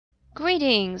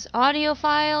Greetings,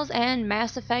 audiophiles and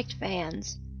Mass Effect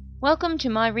fans. Welcome to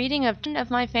my reading of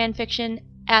my fanfiction,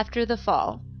 After the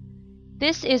Fall.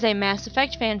 This is a Mass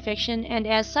Effect fanfiction, and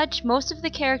as such, most of the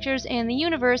characters and the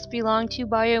universe belong to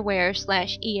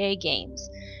BioWare/EA Games.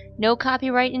 No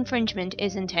copyright infringement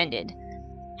is intended.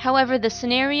 However, the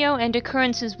scenario and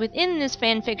occurrences within this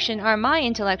fanfiction are my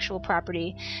intellectual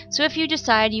property, so if you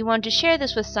decide you want to share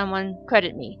this with someone,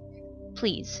 credit me.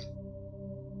 Please.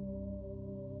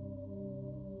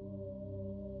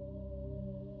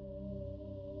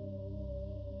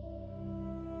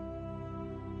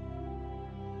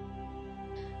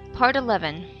 Part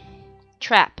 11.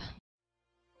 Trap.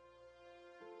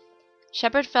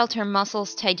 Shepard felt her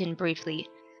muscles tighten briefly,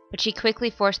 but she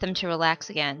quickly forced them to relax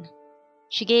again.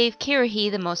 She gave Kirrahe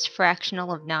the most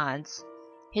fractional of nods.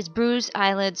 His bruised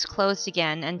eyelids closed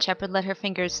again, and Shepard let her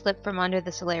fingers slip from under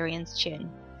the Solarian's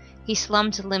chin. He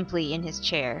slumped limply in his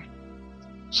chair.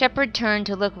 Shepard turned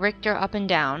to look Richter up and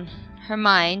down. Her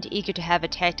mind, eager to have a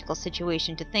tactical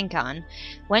situation to think on,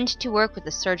 went to work with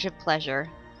a surge of pleasure.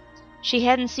 She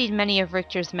hadn't seen many of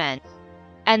Richter's men,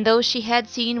 and those she had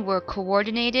seen were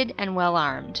coordinated and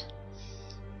well-armed.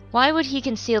 Why would he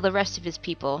conceal the rest of his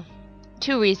people?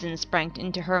 Two reasons sprang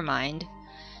into her mind.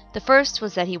 The first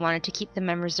was that he wanted to keep them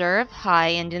in reserve, high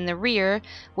and in the rear,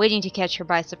 waiting to catch her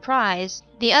by surprise.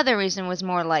 The other reason was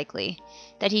more likely,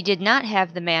 that he did not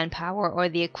have the manpower or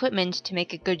the equipment to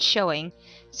make a good showing,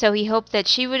 so he hoped that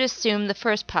she would assume the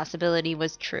first possibility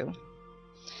was true.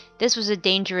 This was a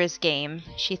dangerous game,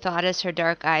 she thought as her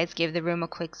dark eyes gave the room a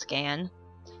quick scan.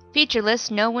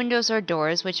 Featureless, no windows or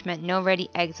doors, which meant no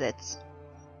ready exits.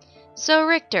 So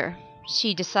Richter,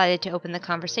 she decided to open the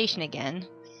conversation again.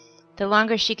 The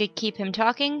longer she could keep him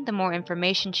talking, the more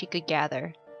information she could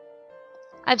gather.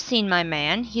 I've seen my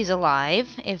man. He's alive.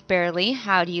 If barely,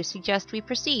 how do you suggest we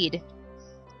proceed?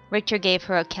 Richter gave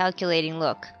her a calculating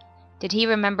look. Did he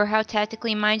remember how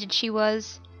tactically minded she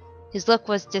was? His look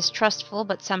was distrustful,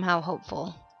 but somehow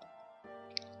hopeful.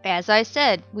 As I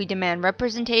said, we demand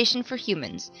representation for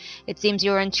humans. It seems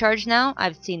you're in charge now.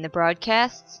 I've seen the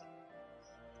broadcasts.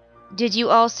 Did you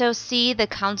also see the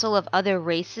council of other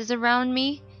races around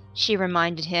me? She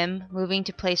reminded him, moving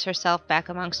to place herself back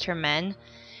amongst her men.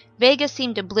 Vega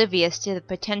seemed oblivious to the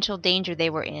potential danger they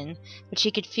were in, but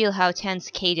she could feel how tense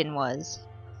Kaidan was.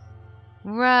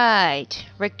 Right.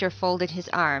 Richter folded his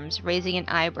arms, raising an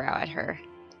eyebrow at her.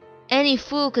 Any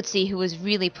fool could see who was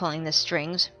really pulling the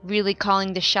strings, really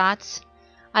calling the shots.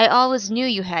 I always knew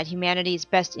you had humanity's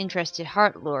best interest at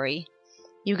heart, Lori.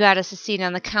 You got us a seat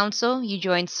on the council, you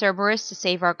joined Cerberus to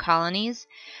save our colonies.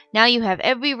 Now you have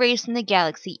every race in the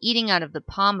galaxy eating out of the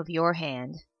palm of your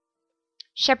hand.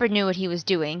 Shepard knew what he was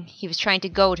doing. He was trying to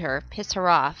goad her, piss her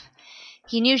off.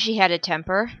 He knew she had a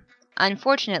temper.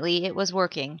 Unfortunately, it was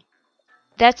working.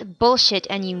 That's bullshit,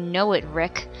 and you know it,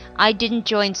 Rick. I didn't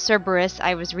join Cerberus.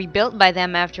 I was rebuilt by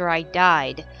them after I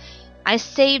died. I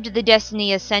saved the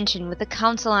Destiny Ascension with the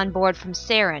Council on board from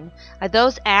Saren. Are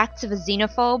those acts of a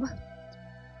xenophobe?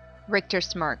 Richter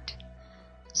smirked.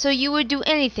 So you would do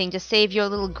anything to save your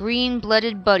little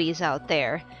green-blooded buddies out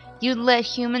there? You'd let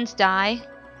humans die?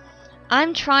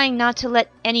 I'm trying not to let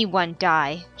anyone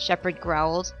die, Shepard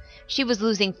growled. She was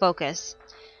losing focus.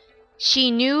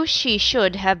 She knew she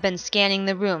should have been scanning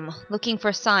the room, looking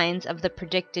for signs of the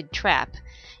predicted trap.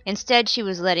 Instead, she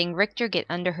was letting Richter get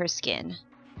under her skin.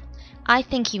 I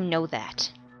think you know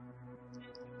that.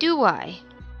 Do I?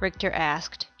 Richter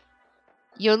asked.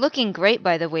 You're looking great,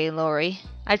 by the way, Lori.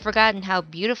 I'd forgotten how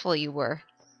beautiful you were.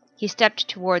 He stepped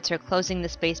towards her, closing the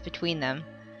space between them.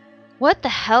 What the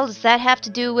hell does that have to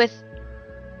do with...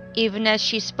 Even as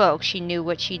she spoke, she knew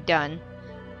what she'd done.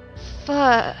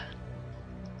 Fuck.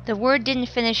 The word didn't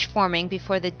finish forming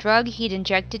before the drug he'd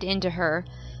injected into her,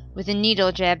 with a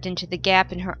needle jabbed into the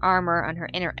gap in her armor on her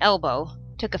inner elbow,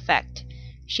 took effect.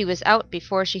 She was out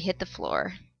before she hit the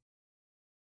floor.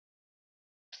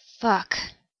 Fuck.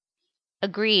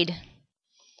 Agreed.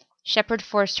 Shepard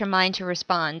forced her mind to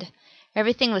respond.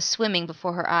 Everything was swimming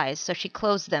before her eyes, so she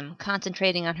closed them,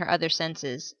 concentrating on her other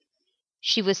senses.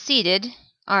 She was seated,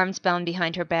 arms bound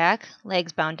behind her back,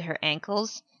 legs bound to her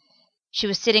ankles. She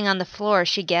was sitting on the floor,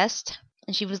 she guessed,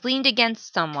 and she was leaned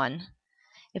against someone.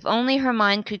 If only her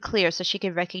mind could clear so she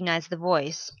could recognize the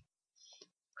voice.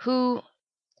 Who?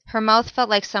 Her mouth felt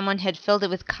like someone had filled it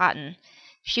with cotton.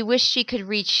 She wished she could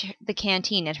reach the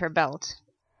canteen at her belt.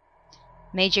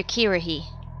 Major Kirrahe,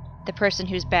 the person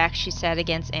whose back she sat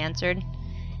against, answered.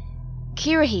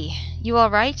 Kirrahe, you all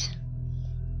right?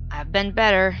 I've been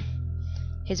better.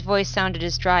 His voice sounded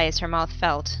as dry as her mouth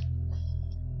felt.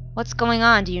 What's going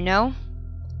on, do you know?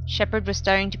 Shepard was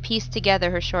starting to piece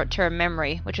together her short-term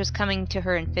memory, which was coming to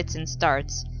her in fits and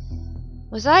starts.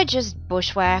 Was I just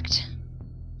bushwhacked?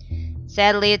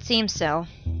 Sadly, it seems so,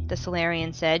 the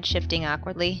Solarian said, shifting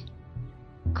awkwardly.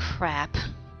 Crap,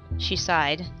 she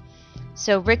sighed.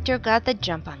 So Richter got the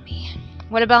jump on me.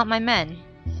 What about my men?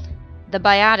 The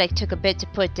biotic took a bit to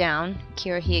put down,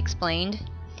 Kirrahe explained.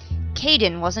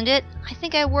 Caden, wasn't it? I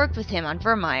think I worked with him on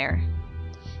Vermeer.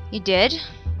 You did?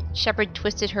 Shepard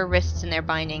twisted her wrists in their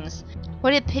bindings.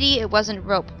 What a pity it wasn't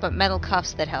rope, but metal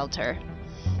cuffs that held her.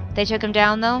 They took him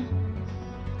down, though?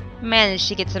 Managed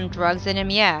to get some drugs in him,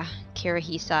 yeah,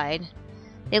 Kirrahe sighed.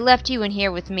 They left you in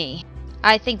here with me.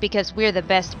 I think because we're the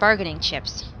best bargaining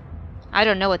chips. I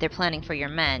don't know what they're planning for your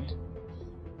men.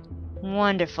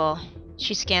 Wonderful.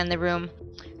 She scanned the room.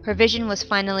 Her vision was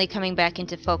finally coming back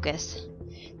into focus.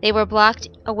 They were blocked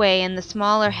away in the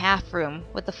smaller half-room,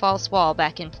 with the false wall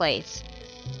back in place.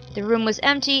 The room was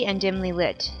empty and dimly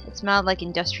lit. It smelled like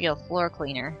industrial floor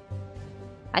cleaner.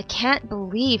 I can't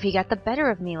believe he got the better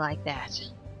of me like that.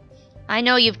 I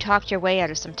know you've talked your way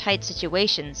out of some tight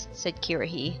situations, said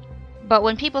Kirrahe. But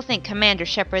when people think Commander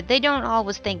Shepard, they don't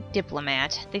always think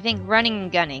diplomat. They think running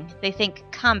and gunning. They think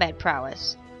combat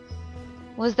prowess.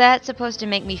 Was that supposed to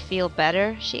make me feel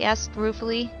better? She asked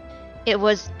ruefully. It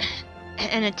was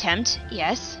an attempt,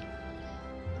 yes.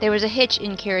 There was a hitch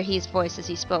in Kirrahe's voice as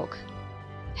he spoke.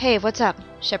 Hey, what's up?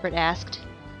 Shepard asked.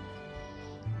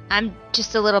 I'm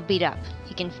just a little beat up,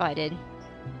 he confided.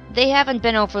 They haven't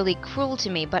been overly cruel to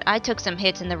me, but I took some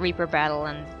hits in the Reaper battle,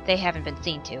 and they haven't been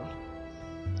seen to.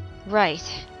 Right.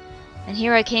 And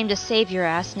here I came to save your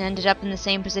ass and ended up in the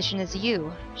same position as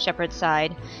you, Shepard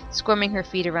sighed, squirming her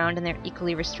feet around in their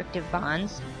equally restrictive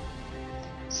bonds.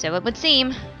 So it would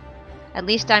seem. At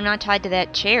least I'm not tied to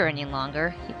that chair any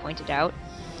longer, he pointed out.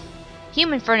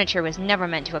 Human furniture was never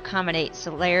meant to accommodate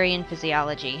Solarian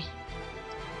physiology.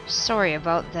 Sorry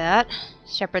about that,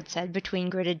 Shepard said between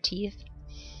gritted teeth.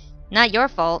 Not your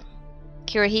fault.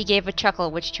 Kirrahe gave a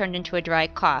chuckle which turned into a dry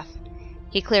cough.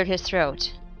 He cleared his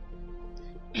throat.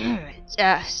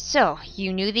 So,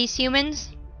 you knew these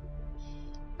humans?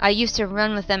 I used to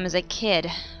run with them as a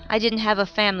kid. I didn't have a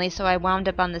family, so I wound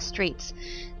up on the streets,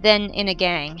 then in a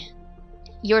gang.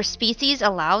 Your species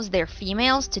allows their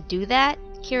females to do that?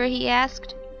 Kirrahe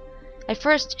asked. At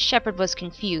first, Shepard was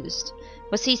confused.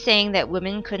 Was he saying that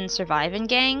women couldn't survive in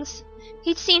gangs?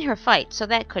 He'd seen her fight, so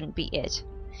that couldn't be it.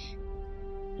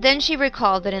 Then she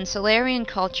recalled that in Solarian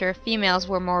culture, females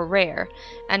were more rare,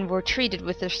 and were treated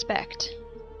with respect.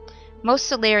 Most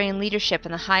Solarian leadership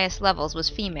in the highest levels was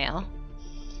female.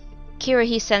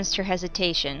 Kirrahe sensed her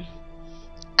hesitation.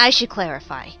 I should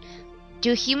clarify.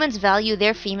 Do humans value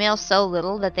their females so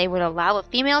little that they would allow a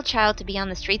female child to be on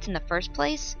the streets in the first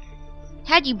place?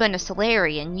 Had you been a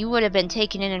Solarian, you would have been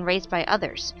taken in and raised by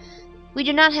others. We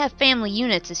do not have family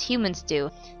units as humans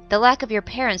do. The lack of your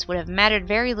parents would have mattered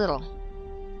very little.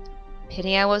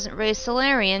 Pity I wasn't raised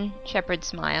Solarian, Shepard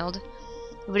smiled.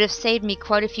 It would have saved me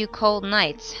quite a few cold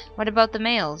nights. What about the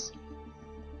males?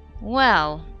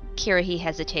 Well, Kirrahe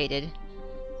hesitated.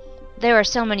 There are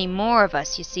so many more of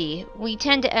us, you see. We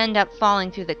tend to end up falling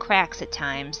through the cracks at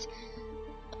times.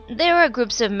 There are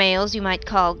groups of males you might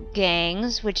call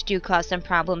gangs, which do cause some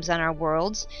problems on our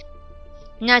worlds.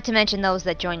 Not to mention those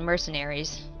that join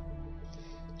mercenaries.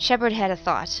 Shepard had a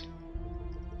thought.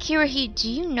 Kirrahe, do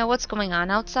you know what's going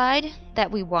on outside?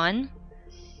 That we won?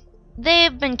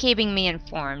 They've been keeping me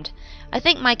informed. I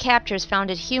think my captors found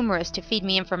it humorous to feed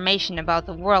me information about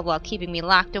the world while keeping me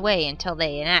locked away until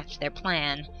they enact their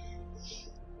plan.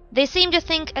 They seem to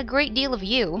think a great deal of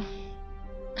you.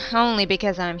 Only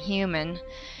because I'm human.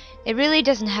 It really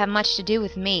doesn't have much to do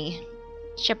with me.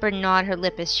 Shepard gnawed her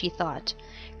lip as she thought.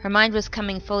 Her mind was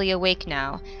coming fully awake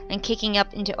now, and kicking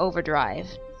up into overdrive.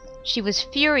 She was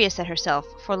furious at herself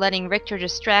for letting Richter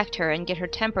distract her and get her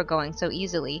temper going so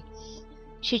easily.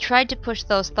 She tried to push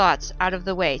those thoughts out of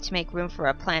the way to make room for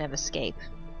a plan of escape.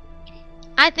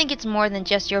 I think it's more than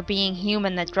just your being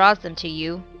human that draws them to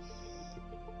you.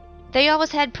 They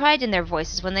always had pride in their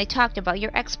voices when they talked about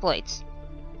your exploits.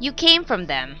 You came from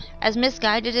them. As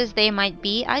misguided as they might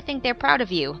be, I think they're proud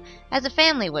of you, as a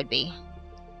family would be.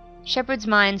 Shepard's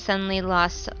mind suddenly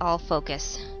lost all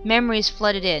focus. Memories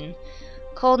flooded in.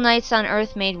 Cold nights on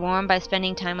Earth made warm by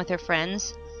spending time with her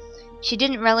friends. She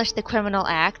didn't relish the criminal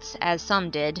acts, as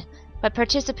some did, but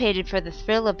participated for the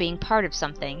thrill of being part of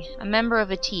something, a member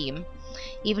of a team,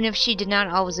 even if she did not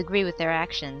always agree with their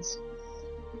actions.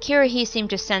 Kirrahe seemed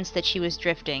to sense that she was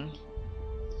drifting.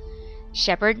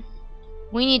 Shepard,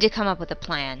 we need to come up with a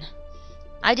plan.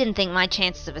 I didn't think my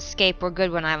chances of escape were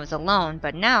good when I was alone,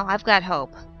 but now I've got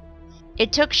hope.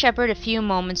 It took Shepard a few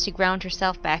moments to ground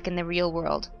herself back in the real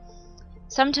world.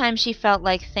 Sometimes she felt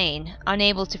like Thane,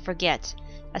 unable to forget,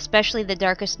 especially the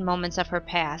darkest moments of her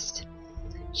past.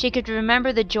 She could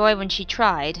remember the joy when she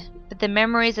tried, but the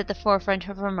memories at the forefront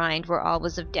of her mind were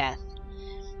always of death.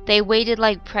 They waited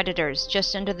like predators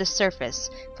just under the surface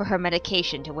for her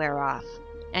medication to wear off,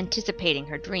 anticipating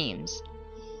her dreams.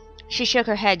 She shook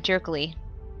her head jerkily.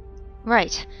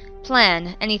 Right.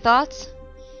 Plan. Any thoughts?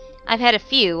 I've had a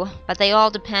few, but they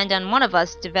all depend on one of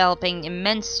us developing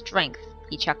immense strength,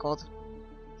 he chuckled.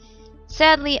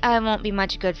 Sadly, I won't be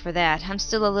much good for that. I'm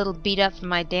still a little beat up from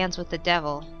my dance with the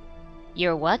devil.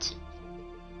 You're what?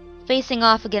 Facing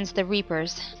off against the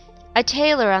Reapers. A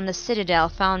tailor on the Citadel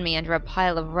found me under a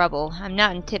pile of rubble. I'm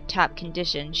not in tip-top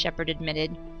condition, Shepard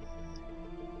admitted.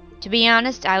 To be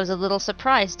honest, I was a little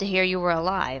surprised to hear you were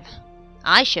alive.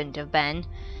 I shouldn't have been.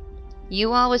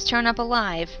 You always turn up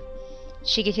alive.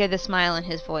 She could hear the smile in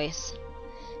his voice.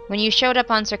 When you showed up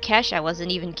on Surkesh, I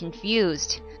wasn't even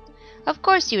confused. Of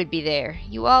course you would be there.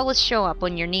 You always show up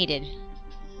when you're needed.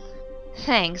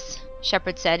 Thanks,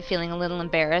 Shepard said, feeling a little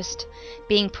embarrassed.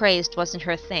 Being praised wasn't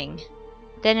her thing.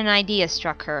 Then an idea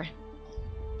struck her.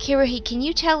 Kirahi, can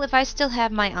you tell if I still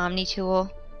have my Omni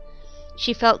tool?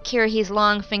 She felt Kirahi's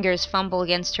long fingers fumble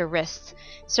against her wrists,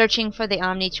 searching for the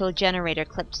Omni tool generator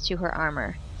clipped to her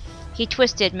armor. He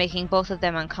twisted, making both of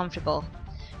them uncomfortable.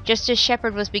 Just as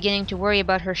Shepard was beginning to worry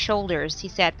about her shoulders, he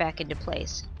sat back into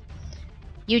place.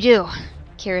 You do,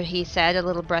 Kirahi said, a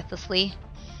little breathlessly.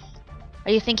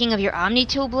 Are you thinking of your Omni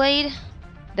tool blade?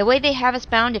 The way they have us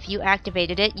bound, if you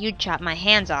activated it, you'd chop my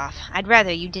hands off. I'd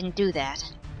rather you didn't do that.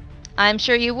 I'm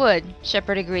sure you would,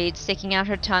 Shepard agreed, sticking out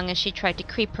her tongue as she tried to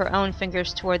creep her own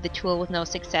fingers toward the tool with no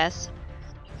success.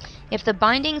 If the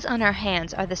bindings on our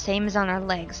hands are the same as on our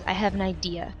legs, I have an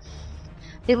idea.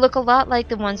 They look a lot like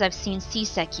the ones I've seen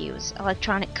C-Sec use,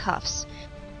 electronic cuffs.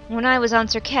 When I was on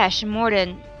Surkesh,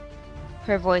 Morden...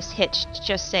 Her voice hitched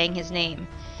just saying his name.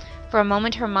 For a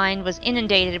moment her mind was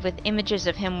inundated with images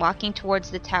of him walking towards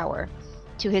the tower,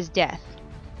 to his death.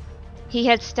 He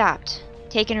had stopped,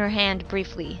 taken her hand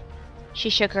briefly. She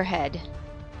shook her head.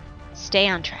 Stay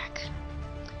on track.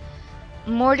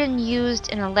 Morden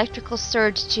used an electrical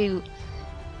surge to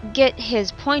get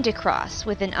his point across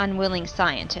with an unwilling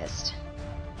scientist.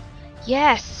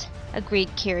 Yes, agreed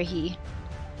Kirahi,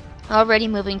 already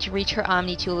moving to reach her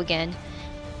Omni tool again.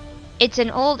 It's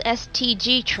an old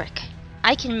STG trick.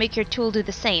 I can make your tool do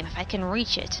the same if I can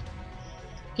reach it.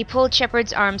 He pulled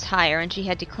Shepard's arms higher, and she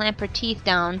had to clamp her teeth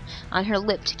down on her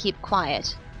lip to keep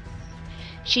quiet.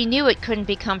 She knew it couldn't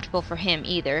be comfortable for him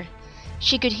either.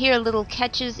 She could hear little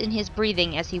catches in his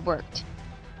breathing as he worked.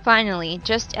 Finally,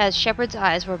 just as Shepard's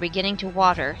eyes were beginning to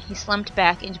water, he slumped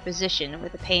back into position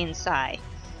with a pained sigh.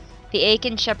 The ache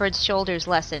in Shepard's shoulders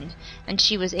lessened, and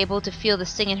she was able to feel the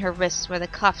sting in her wrists where the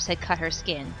cuffs had cut her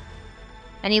skin.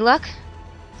 Any luck?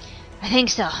 I think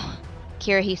so,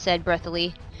 Kirahi said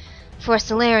breathily. For a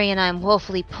Solarian, I'm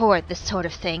woefully poor at this sort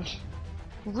of thing.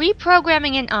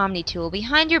 Reprogramming an Omni tool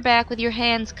behind your back with your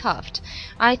hands cuffed.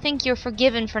 I think you're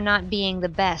forgiven for not being the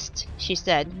best, she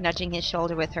said, nudging his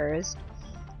shoulder with hers.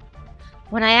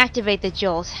 When I activate the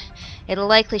jolt, it'll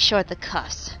likely short the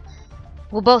cuffs.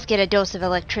 We'll both get a dose of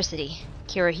electricity,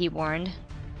 Kirahi warned.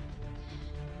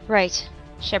 Right,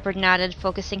 Shepard nodded,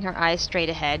 focusing her eyes straight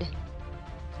ahead.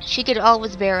 She could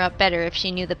always bear up better if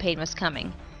she knew the pain was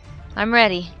coming. I'm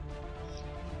ready.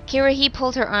 Kirahi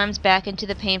pulled her arms back into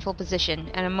the painful position,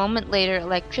 and a moment later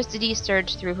electricity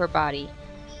surged through her body.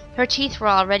 Her teeth were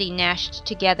already gnashed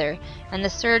together, and the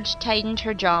surge tightened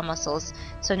her jaw muscles,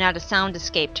 so not a sound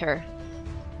escaped her.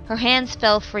 Her hands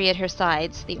fell free at her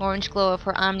sides, the orange glow of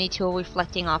her Omni tool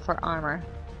reflecting off her armor.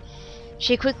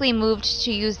 She quickly moved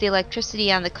to use the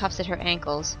electricity on the cuffs at her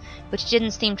ankles, which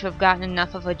didn't seem to have gotten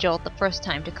enough of a jolt the first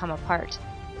time to come apart.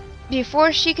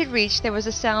 Before she could reach, there was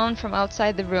a sound from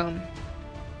outside the room,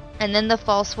 and then the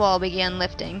false wall began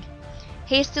lifting.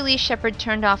 Hastily, Shepard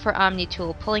turned off her Omni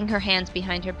tool, pulling her hands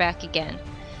behind her back again.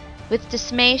 With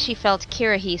dismay, she felt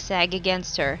Kirahi sag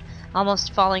against her,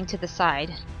 almost falling to the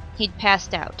side. He'd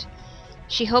passed out.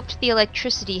 She hoped the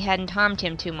electricity hadn't harmed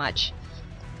him too much.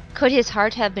 Could his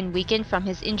heart have been weakened from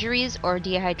his injuries or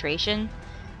dehydration?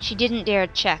 She didn't dare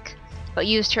check, but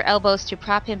used her elbows to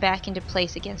prop him back into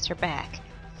place against her back.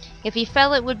 If he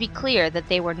fell, it would be clear that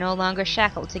they were no longer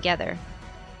shackled together.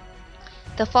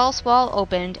 The false wall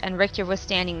opened, and Richter was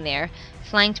standing there,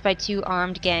 flanked by 2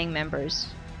 armed gang members.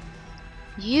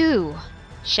 You!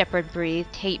 Shepard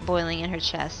breathed, hate boiling in her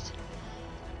chest.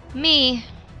 Me!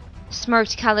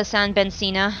 Smirked Khalisan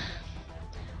Bensina.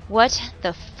 What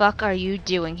the fuck are you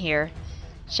doing here?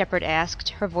 Shepard asked,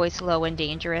 her voice low and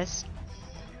dangerous.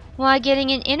 Why, getting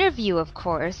an interview, of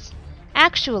course.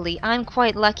 Actually, I'm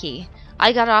quite lucky.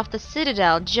 I got off the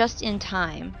Citadel just in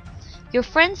time. Your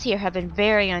friends here have been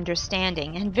very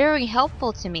understanding and very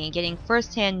helpful to me getting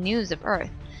first-hand news of Earth.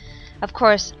 Of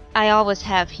course, I always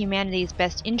have humanity's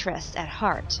best interests at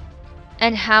heart.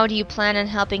 And how do you plan on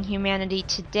helping humanity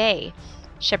today?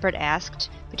 Shepard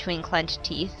asked, between clenched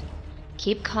teeth.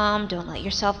 Keep calm, don't let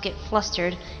yourself get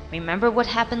flustered. Remember what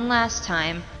happened last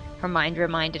time, her mind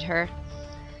reminded her.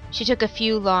 She took a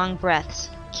few long breaths.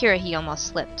 Kirrahe almost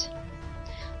slipped.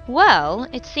 Well,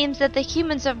 it seems that the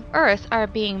humans of Earth are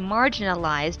being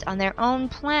marginalized on their own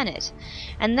planet,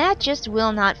 and that just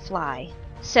will not fly,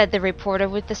 said the reporter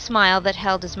with the smile that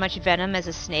held as much venom as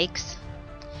a snake's.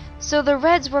 So the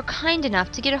Reds were kind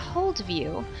enough to get a hold of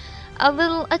you. A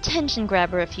little attention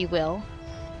grabber, if you will.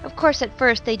 Of course, at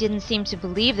first they didn't seem to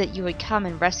believe that you would come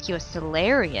and rescue a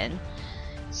Solarian.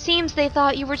 Seems they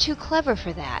thought you were too clever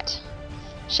for that.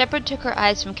 Shepard took her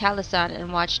eyes from Calisan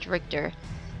and watched Richter.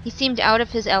 He seemed out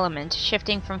of his element,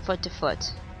 shifting from foot to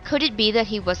foot. Could it be that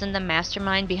he wasn't the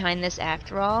mastermind behind this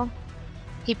after all?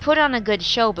 He put on a good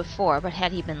show before, but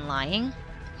had he been lying?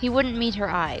 He wouldn't meet her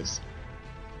eyes.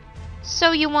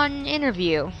 So you want an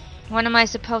interview? What am I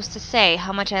supposed to say?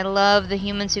 How much I love the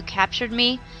humans who captured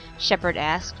me? Shepard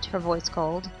asked, her voice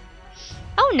cold.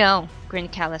 Oh no,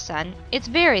 grinned Calisan. It's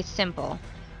very simple.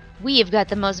 We have got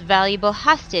the most valuable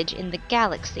hostage in the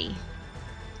galaxy.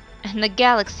 And the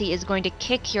galaxy is going to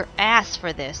kick your ass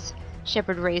for this,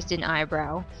 Shepard raised an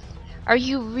eyebrow. Are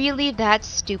you really that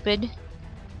stupid?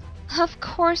 Of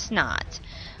course not.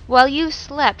 While you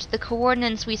slept, the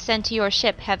coordinates we sent to your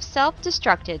ship have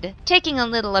self-destructed, taking a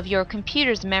little of your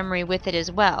computer's memory with it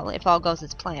as well, if all goes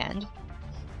as planned.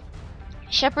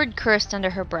 Shepard cursed under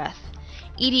her breath.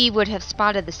 Edie would have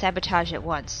spotted the sabotage at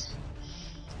once.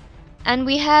 And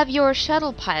we have your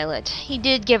shuttle pilot. He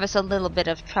did give us a little bit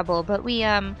of trouble, but we,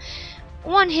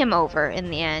 won him over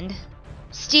in the end.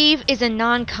 Steve is a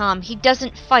non-com. He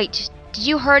doesn't fight. Did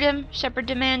you hurt him? Shepard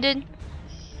demanded.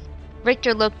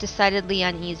 Richter looked decidedly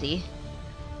uneasy.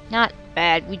 Not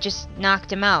bad. We just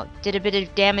knocked him out. Did a bit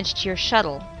of damage to your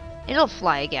shuttle. It'll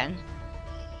fly again.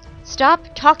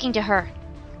 Stop talking to her,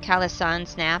 Calisan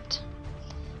snapped.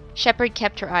 Shepard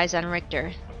kept her eyes on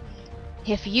Richter.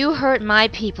 If you hurt my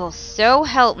people, so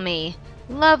help me.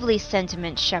 Lovely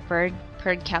sentiment, Shepard,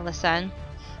 purred Calisan,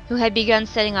 who had begun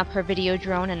setting up her video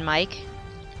drone and mic.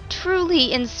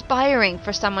 Truly inspiring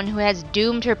for someone who has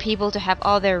doomed her people to have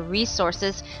all their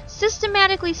resources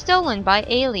systematically stolen by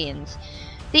aliens.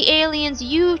 The aliens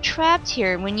you trapped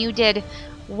here when you did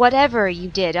whatever you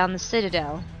did on the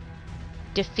Citadel.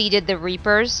 Defeated the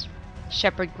Reapers?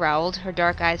 Shepard growled, her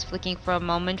dark eyes flicking for a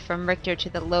moment from Richter to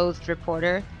the loathed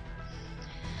reporter.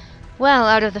 Well,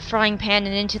 out of the frying pan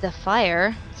and into the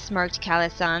fire, smirked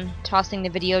Calisan, tossing the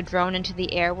video drone into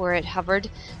the air where it hovered,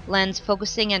 lens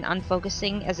focusing and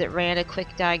unfocusing as it ran a quick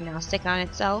diagnostic on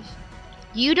itself.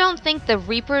 You don't think the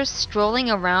Reapers strolling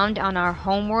around on our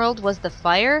homeworld was the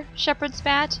fire? Shepard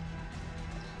spat.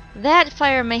 That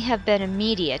fire may have been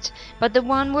immediate, but the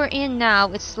one we're in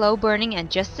now is slow burning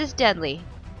and just as deadly.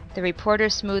 The reporter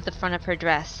smoothed the front of her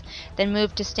dress, then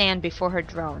moved to stand before her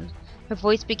drone. Her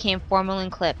voice became formal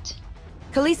and clipped.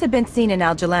 Khalees had been seen in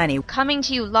Al-Jalani. Coming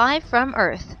to you live from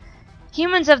Earth.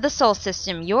 Humans of the Sol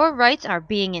System, your rights are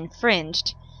being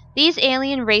infringed. These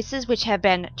alien races which have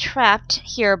been trapped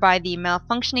here by the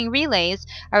malfunctioning relays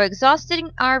are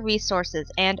exhausting our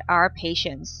resources and our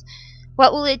patience.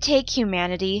 What will it take,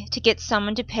 humanity, to get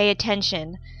someone to pay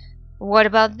attention? What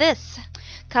about this?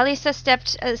 Khalees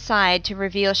stepped aside to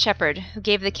reveal Shepard, who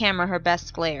gave the camera her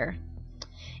best glare.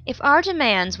 If our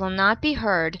demands will not be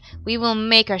heard, we will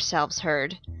make ourselves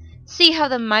heard. See how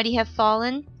the mighty have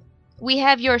fallen? We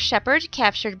have your Shepard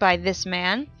captured by this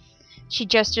man. She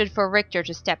gestured for Richter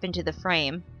to step into the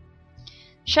frame.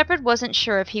 Shepard wasn't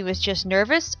sure if he was just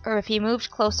nervous or if he moved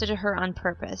closer to her on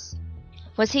purpose.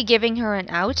 Was he giving her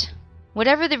an out?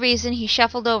 Whatever the reason, he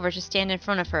shuffled over to stand in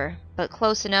front of her, but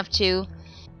close enough to...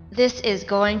 This is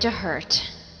going to hurt.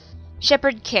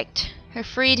 Shepard kicked, her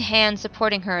freed hand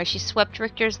supporting her as she swept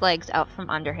Richter's legs out from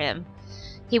under him.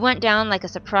 He went down like a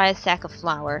surprised sack of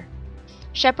flour.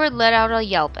 Shepard let out a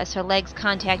yelp as her legs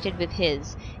contacted with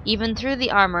his. Even through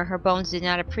the armor, her bones did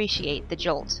not appreciate the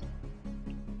jolt.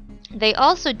 They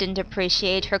also didn't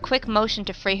appreciate her quick motion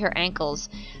to free her ankles.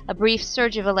 A brief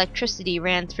surge of electricity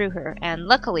ran through her, and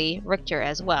luckily, Richter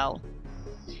as well.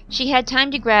 She had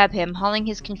time to grab him, hauling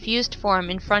his confused form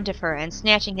in front of her and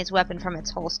snatching his weapon from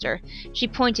its holster. She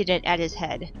pointed it at his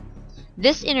head.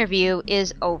 This interview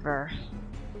is over.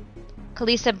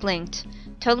 Khalees blinked,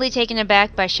 totally taken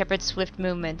aback by Shepard's swift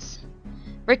movements.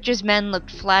 Richter's men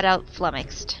looked flat-out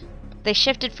flummoxed. They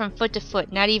shifted from foot to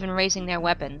foot, not even raising their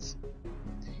weapons.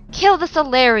 "Kill the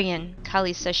Solarian!"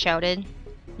 Kalisa shouted.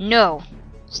 "No!"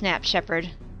 snapped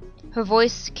Shepard. Her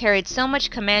voice carried so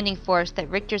much commanding force that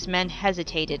Richter's men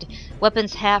hesitated,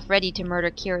 weapons half ready to murder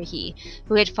Kirrahe,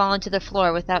 who had fallen to the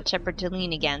floor without Shepard to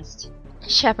lean against.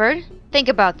 "Shepard, think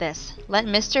about this. Let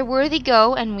Mr. Worthy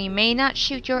go, and we may not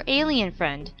shoot your alien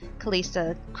friend."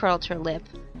 Kalisa curled her lip.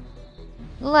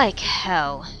 "Like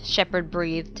hell," Shepard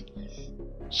breathed.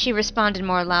 She responded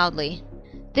more loudly.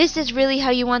 "This is really how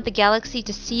you want the galaxy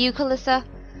to see you, Kalisa?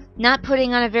 Not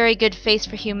putting on a very good face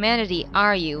for humanity,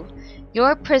 are you?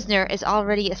 Your prisoner is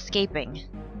already escaping."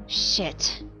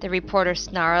 "Shit," the reporter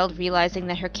snarled, realizing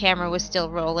that her camera was still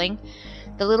rolling.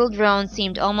 The little drone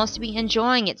seemed almost to be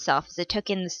enjoying itself as it took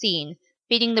in the scene,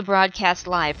 feeding the broadcast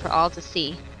live for all to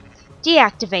see.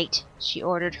 "Deactivate," she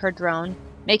ordered her drone,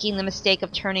 making the mistake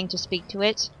of turning to speak to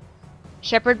it.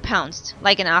 Shepard pounced,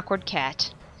 like an awkward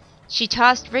cat. She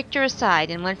tossed Richter aside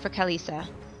and went for Kalisa.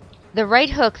 The right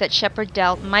hook that Shepard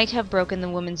dealt might have broken the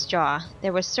woman's jaw.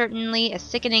 There was certainly a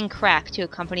sickening crack to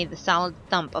accompany the solid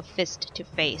thump of fist to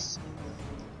face.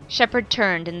 Shepard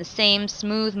turned in the same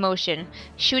smooth motion,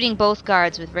 shooting both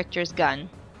guards with Richter's gun.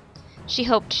 She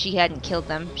hoped she hadn't killed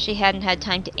them. She hadn't had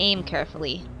time to aim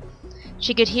carefully.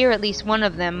 She could hear at least one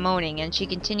of them moaning, and she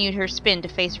continued her spin to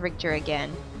face Richter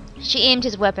again. She aimed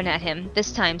his weapon at him,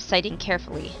 this time sighting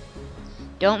carefully.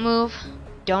 "Don't move.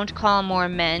 Don't call more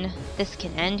men. This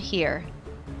can end here."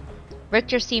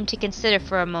 Richter seemed to consider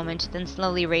for a moment, then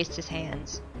slowly raised his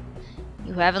hands.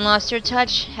 "You haven't lost your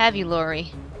touch, have you,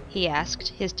 Lori?" he asked,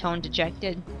 his tone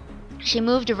dejected. She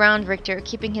moved around Richter,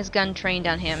 keeping his gun trained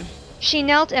on him. She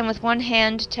knelt and with one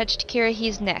hand touched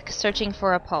Kirrahe's neck, searching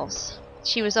for a pulse.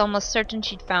 She was almost certain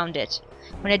she'd found it,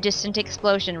 when a distant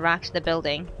explosion rocked the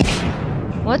building.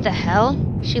 "What the hell?"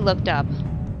 She looked up.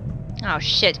 "Oh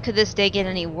shit, could this day get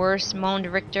any worse?" moaned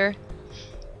Richter.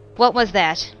 "What was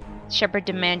that?" Shepard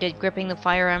demanded, gripping the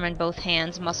firearm in both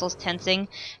hands, muscles tensing,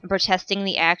 and protesting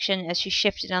the action as she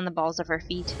shifted on the balls of her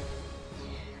feet.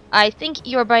 "I think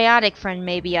your biotic friend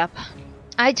may be up.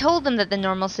 I told them that the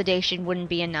normal sedation wouldn't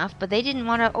be enough, but they didn't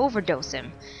want to overdose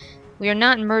him. We are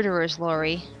not murderers,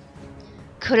 Lori."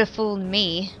 "Could have fooled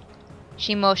me."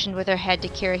 She motioned with her head to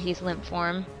Kirrahe's limp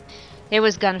form. There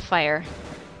was gunfire.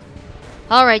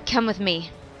 "All right, come with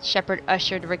me." Shepard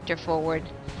ushered Richter forward.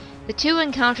 The two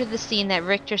encountered the scene that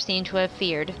Richter seemed to have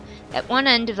feared. At one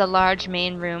end of the large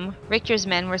main room, Richter's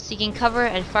men were seeking cover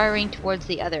and firing towards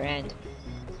the other end.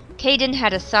 Kaidan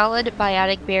had a solid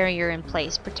biotic barrier in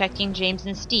place, protecting James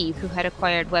and Steve, who had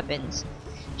acquired weapons.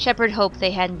 Shepard hoped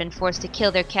they hadn't been forced to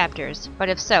kill their captors, but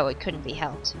if so, it couldn't be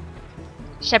helped.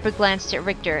 Shepard glanced at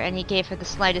Richter, and he gave her the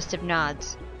slightest of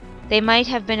nods. They might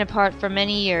have been apart for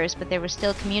many years, but there was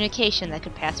still communication that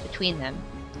could pass between them.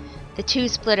 The two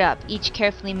split up, each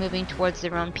carefully moving towards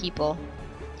their own people.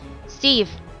 "Steve!"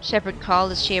 Shepard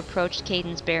called as she approached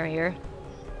Kaidan's barrier.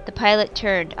 The pilot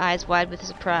turned, eyes wide with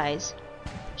surprise.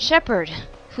 "Shepard!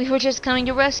 We were just coming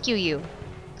to rescue you."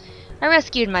 "I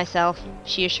rescued myself,"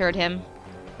 she assured him.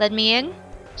 "Let me in?"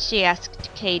 she asked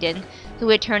Kaidan, who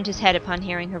had turned his head upon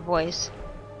hearing her voice.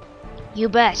 "You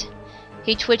bet."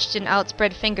 He twitched an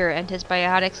outspread finger, and his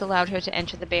biotics allowed her to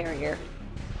enter the barrier.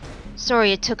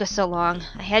 "Sorry it took us so long.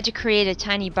 I had to create a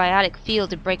tiny biotic field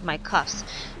to break my cuffs,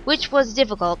 which was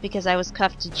difficult because I was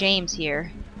cuffed to James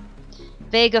here."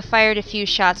 Vega fired a few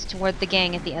shots toward the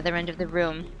gang at the other end of the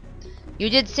room.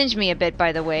 "You did singe me a bit,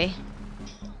 by the way."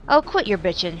 "Oh, quit your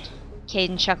bitchin',"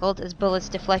 Kaidan chuckled as bullets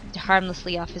deflected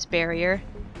harmlessly off his barrier.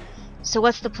 "So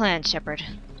what's the plan, Shepard?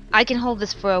 I can hold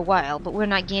this for a while, but we're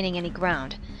not gaining any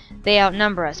ground. They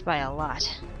outnumber us by a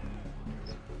lot."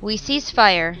 "We cease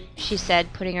fire," she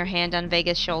said, putting her hand on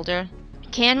Vega's shoulder.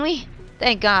 "Can we?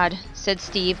 Thank God," said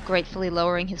Steve, gratefully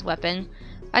lowering his weapon.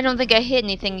 "I don't think I hit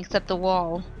anything except the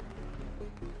wall."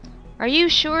 "Are you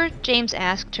sure?" James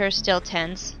asked her, still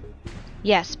tense.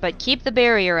 "Yes, but keep the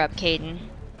barrier up, Kaidan."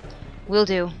 "Will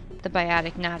do," the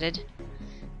biotic nodded.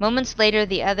 Moments later,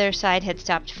 the other side had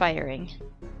stopped firing.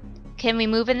 "Can we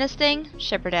move in this thing?"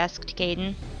 Shepard asked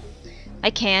Kaidan. "I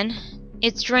can.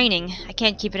 It's draining. I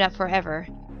can't keep it up forever."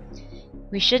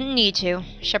 "We shouldn't need to,"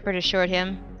 Shepard assured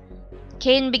him.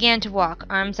 Kaidan began to walk,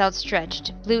 arms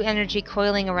outstretched, blue energy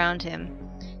coiling around him.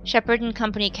 Shepard and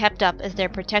company kept up as their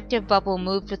protective bubble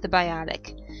moved with the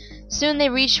biotic. Soon they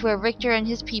reached where Richter and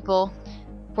his people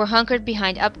were hunkered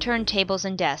behind upturned tables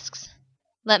and desks.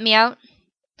 "Let me out?"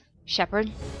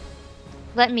 "Shepard?"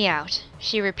 "Let me out,"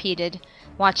 she repeated,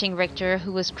 watching Richter,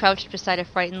 who was crouched beside a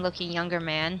frightened-looking younger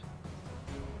man.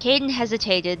 Kaidan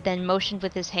hesitated, then motioned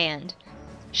with his hand.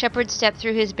 Shepard stepped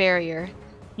through his barrier.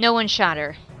 No one shot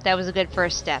her. That was a good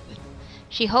first step.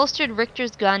 She holstered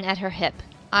Richter's gun at her hip,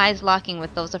 eyes locking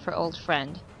with those of her old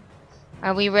friend.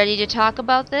 "Are we ready to talk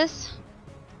about this?"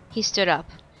 He stood up.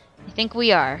 "I think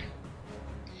we are."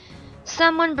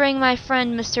 "Someone bring my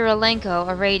friend Mr. Alenko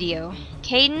a radio.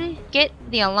 Caden, get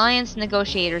the Alliance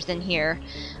negotiators in here,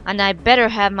 and I better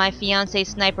have my fiancé's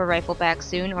sniper rifle back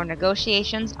soon or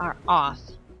negotiations are off."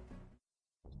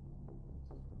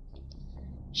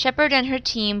 Shepard and her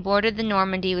team boarded the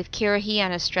Normandy with Kirrahe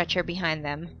on a stretcher behind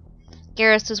them.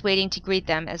 Garrus was waiting to greet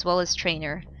them, as well as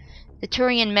Traynor. The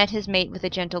Turian met his mate with a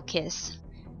gentle kiss.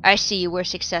 "I see you were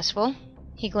successful."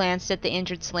 He glanced at the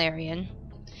injured Salarian.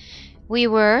 "We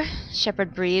were,"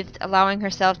 Shepard breathed, allowing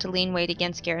herself to lean weight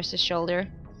against Garrus' shoulder.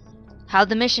 "How'd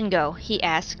the mission go?" he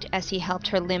asked as he helped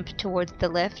her limp towards the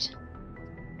lift.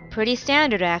 "Pretty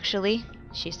standard, actually,"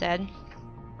 she said.